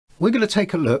we're going to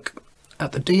take a look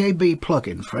at the DAB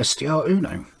plugin for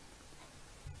SDRuno.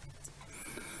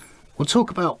 We'll talk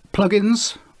about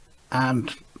plugins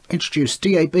and introduce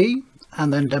DAB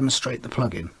and then demonstrate the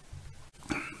plugin.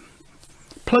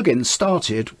 Plugins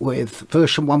started with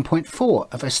version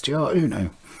 1.4 of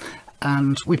SDRuno,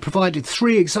 and we provided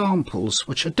 3 examples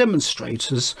which are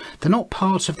demonstrators. They're not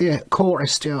part of the core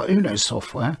SDRuno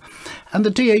software, and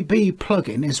the DAB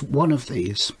plugin is one of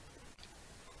these.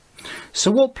 So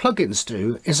what plugins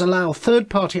do is allow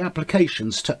third-party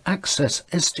applications to access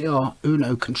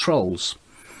SDRuno controls.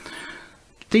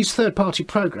 These third-party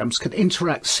programs can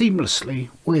interact seamlessly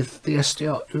with the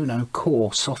SDRuno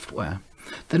core software.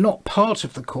 They're not part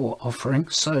of the core offering,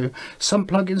 so some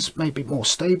plugins may be more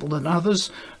stable than others,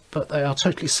 but they are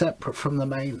totally separate from the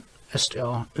main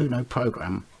SDRuno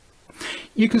program.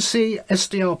 You can see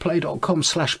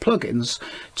SDRplay.com/plugins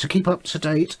to keep up to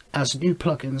date as new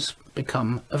plugins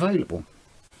become available.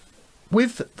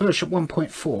 With version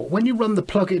 1.4, when you run the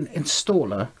plugin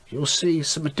installer, you'll see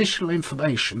some additional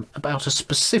information about a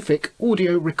specific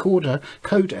audio recorder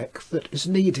codec that is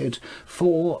needed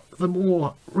for the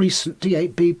more recent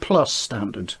DAB Plus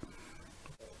standard.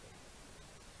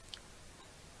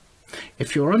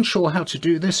 If you're unsure how to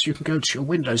do this, you can go to your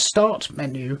Windows Start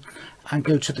menu and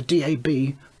go to the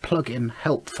DAB plugin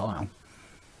help file.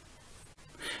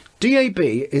 DAB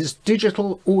is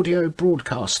digital audio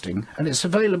broadcasting, and it's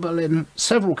available in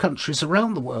several countries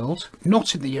around the world,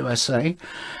 not in the USA,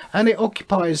 and it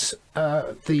occupies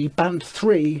the band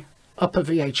 3 upper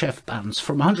VHF bands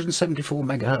from 174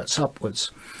 MHz upwards.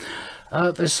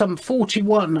 There's some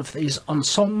 41 of these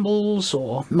ensembles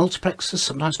or multiplexers,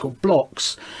 sometimes called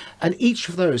blocks, and each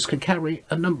of those can carry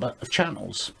a number of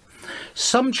channels.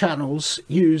 Some channels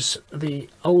use the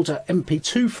older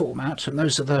MP2 format, and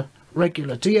those are the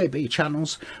regular DAB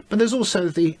channels, but there's also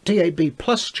the DAB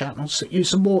Plus channels that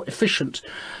use a more efficient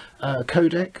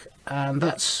codec, and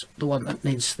that's the one that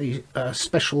needs the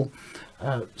special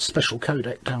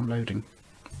codec downloading.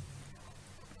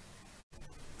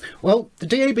 Well, the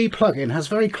DAB plugin has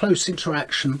very close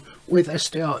interaction with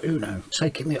SDRuno,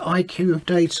 taking the IQ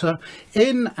data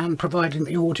in and providing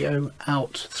the audio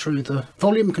out through the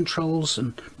volume controls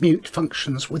and mute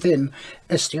functions within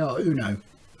SDRuno.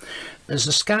 There's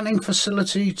a scanning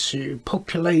facility to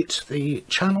populate the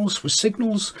channels with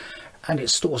signals, and it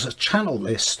stores a channel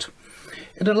list.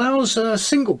 It allows a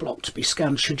single block to be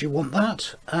scanned should you want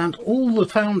that, and all the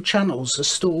found channels are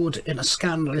stored in a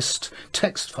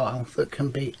Scanlist.txt file that can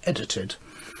be edited.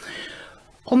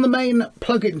 On the main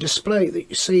plugin display that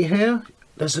you see here,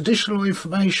 there's additional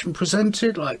information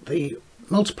presented like the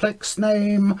multiplex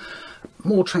name,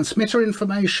 more transmitter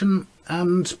information,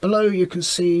 and below you can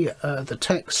see the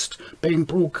text being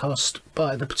broadcast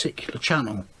by the particular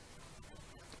channel.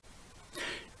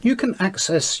 You can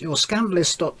access your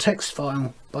Scanlist.txt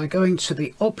file by going to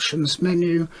the Options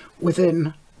menu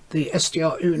within the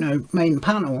SDRuno main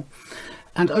panel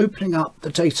and opening up the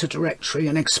data directory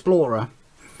in Explorer.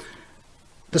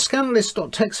 The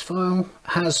Scanlist.txt file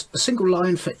has a single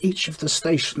line for each of the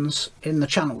stations in the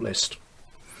channel list,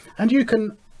 and you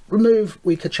can remove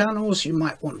weaker channels. You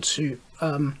might want to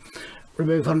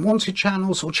remove unwanted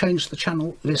channels or change the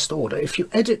channel list order. If you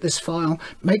edit this file,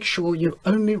 make sure you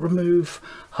only remove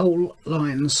whole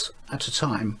lines at a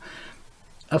time.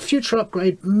 A future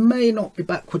upgrade may not be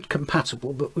backward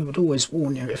compatible, but we would always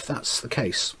warn you if that's the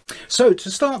case. So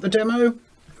to start the demo,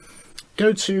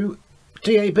 go to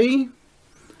DAB,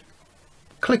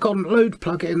 click on Load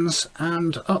Plugins,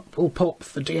 and up will pop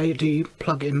the DAB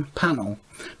plugin panel.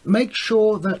 Make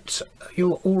sure that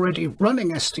you're already running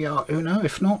SDRuno.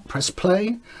 If not, press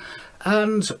play.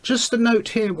 And just a note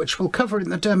here, which we'll cover in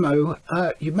the demo,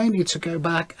 you may need to go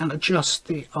back and adjust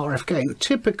the RF gain.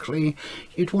 Typically,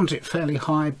 you'd want it fairly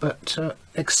high, but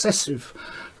excessive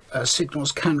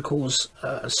signals can cause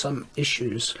some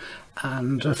issues,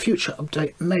 and a future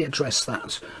update may address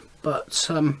that. But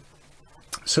so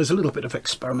there's a little bit of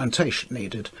experimentation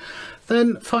needed.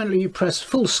 Then finally you press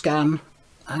full scan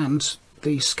and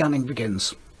the scanning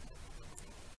begins.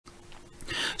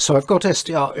 So I've got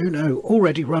SDRuno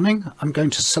already running. I'm going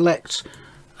to select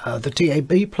the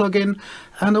DAB plugin,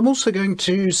 and I'm also going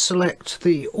to select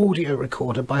the audio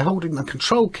recorder. By holding the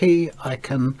control key, I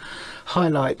can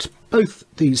highlight both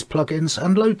these plugins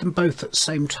and load them both at the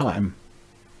same time.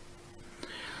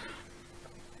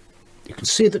 You can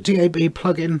see the DAB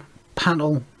plugin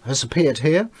panel has appeared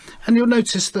here, and you'll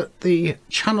notice that the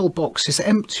channel box is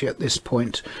empty at this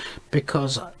point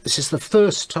because this is the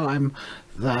first time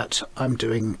that I'm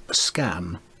doing a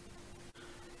scan.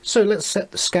 So let's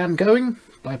set the scan going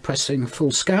by pressing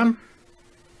full scan.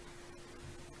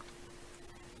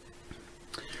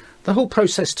 The whole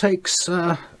process takes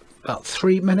about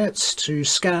 3 minutes to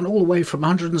scan all the way from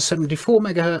 174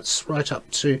 megahertz right up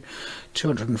to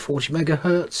 240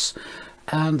 megahertz,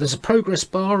 and there's a progress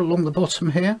bar along the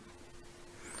bottom here,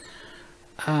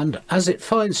 and as it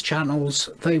finds channels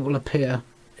they will appear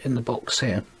in the box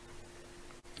here.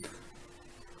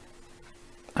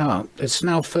 It's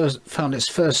now found its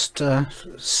first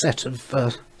set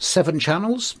of 7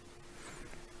 channels.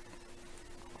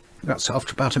 That's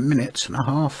after about 1.5 minutes, and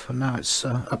now it's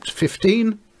up to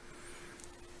 15.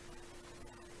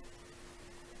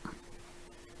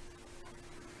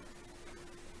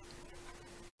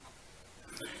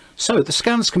 So the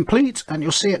scan's complete, and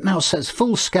you'll see it now says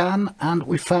full scan, and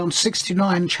we found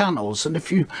 69 channels. And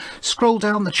if you scroll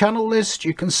down the channel list,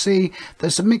 you can see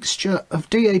there's a mixture of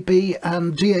DAB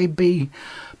and DAB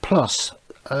plus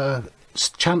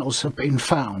channels have been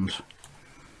found.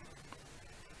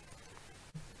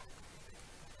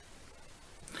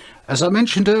 As I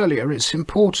mentioned earlier, it's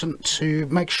important to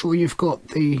make sure you've got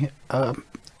the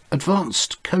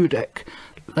advanced codec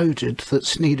loaded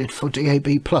that's needed for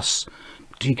DAB plus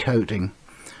decoding,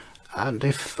 and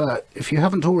if you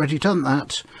haven't already done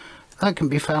that, that can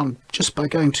be found just by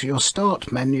going to your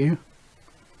start menu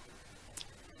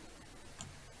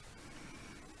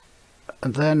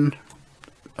and then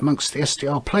amongst the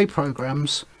SDRplay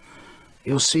programs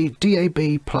you'll see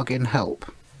DAB plugin help.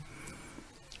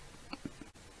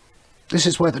 This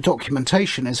is where the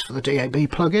documentation is for the DAB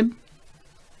plugin.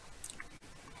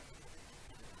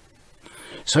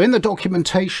 So in the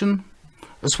documentation,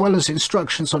 as well as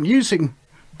instructions on using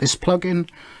this plugin,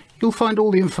 you'll find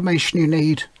all the information you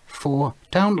need for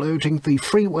downloading the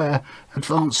freeware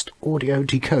advanced audio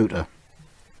decoder.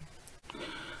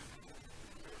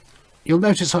 You'll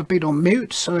notice I've been on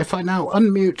mute, so if I now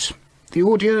unmute the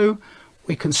audio,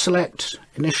 we can select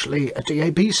initially a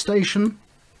DAB station.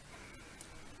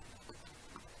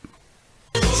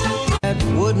 That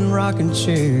wooden rocking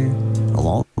chair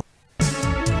along.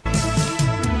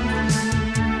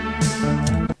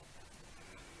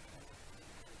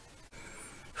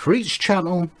 For each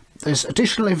channel there's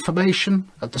additional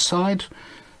information at the side.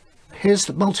 Here's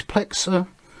the multiplexer,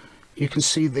 you can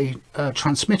see the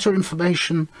transmitter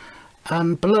information,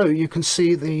 and below you can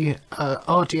see the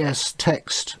RDS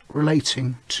text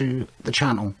relating to the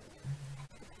channel.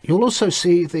 You'll also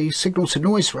see the signal to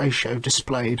noise ratio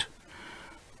displayed.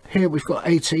 Here we've got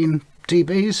 18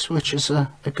 dBs, which is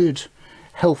a good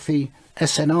healthy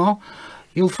SNR.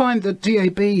 You'll find that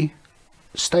DAB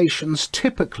stations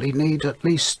typically need at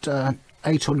least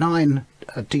 8 or 9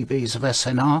 dBs of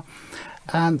SNR,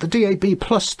 and the DAB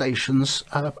plus stations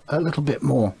a little bit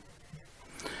more.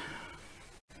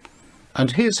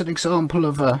 And here's an example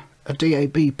of a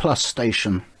DAB plus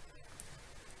station.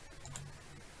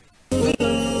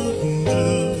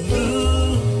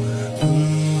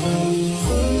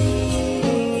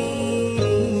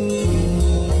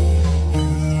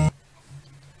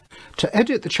 To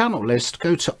edit the channel list,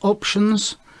 go to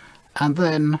Options and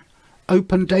then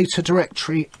Open Data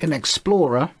Directory in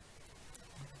Explorer,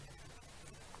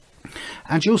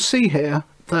 and you'll see here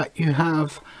that you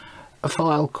have a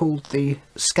file called the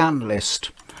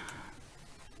Scanlist,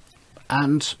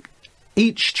 and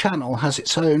each channel has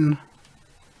its own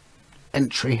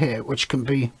entry here which can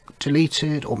be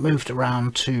deleted or moved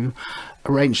around to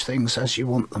arrange things as you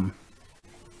want them.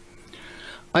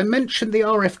 I mentioned the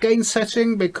RF gain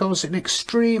setting because in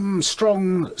extreme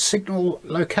strong signal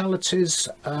localities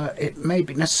it may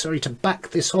be necessary to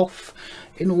back this off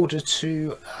in order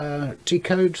to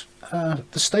decode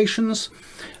the stations.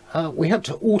 We had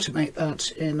to automate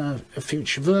that in a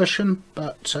future version,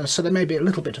 but so there may be a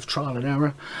little bit of trial and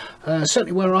error.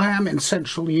 Certainly where I am in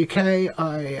central UK,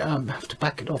 I have to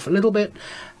back it off a little bit,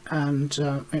 and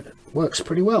it works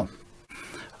pretty well.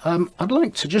 I'd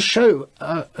like to just show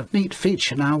a neat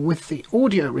feature now with the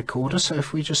audio recorder. So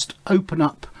if we just open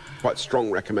up quite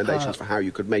strong recommendations for how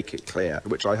you could make it clear,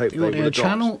 which I hope they will adopt.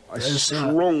 Channel, I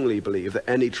strongly believe that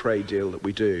any trade deal that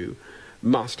we do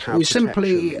must have we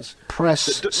simply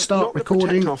press start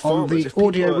recording on the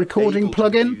audio recording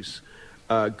plugin.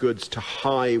 Goods to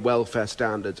high welfare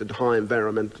standards and high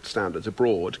environmental standards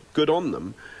abroad, good on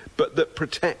them, but that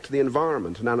protect the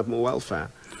environment and animal welfare.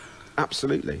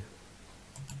 Absolutely.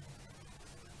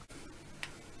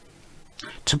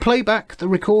 To play back the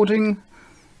recording,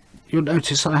 you'll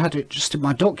notice I had it just in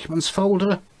my documents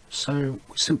folder, so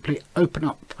we simply open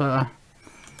up my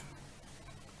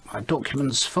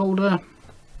documents folder,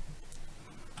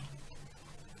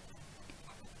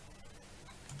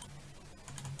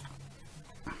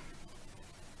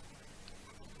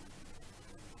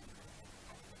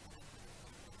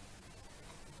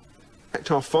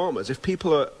 protect our farmers. If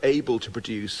people are able to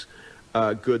produce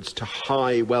goods to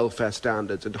high welfare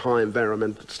standards and high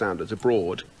environmental standards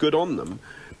abroad, good on them,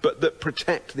 but that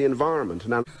protect the environment.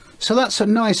 So that's a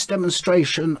nice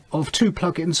demonstration of two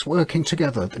plugins working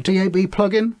together. The DAB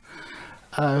plugin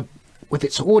with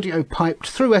its audio piped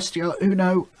through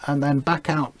SDRuno and then back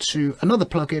out to another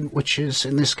plugin, which is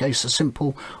in this case a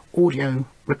simple audio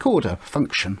recorder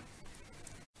function.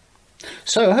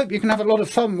 So I hope you can have a lot of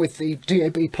fun with the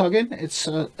DAB plugin. It's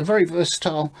a very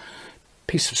versatile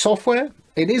piece of software.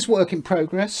 It is work in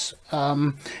progress,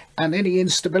 and any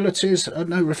instabilities are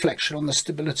no reflection on the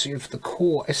stability of the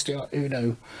core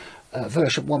SDRuno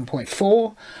version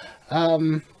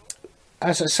 1.4.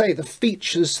 As I say, the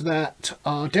features that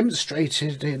are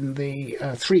demonstrated in the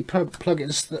three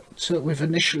plugins that we've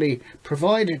initially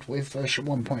provided with version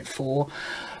 1.4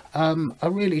 are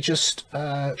really just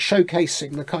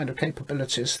showcasing the kind of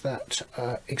capabilities that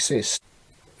exist.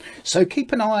 So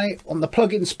keep an eye on the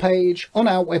plugins page on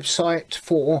our website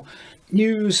for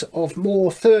news of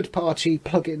more third-party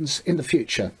plugins in the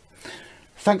future.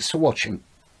 Thanks for watching.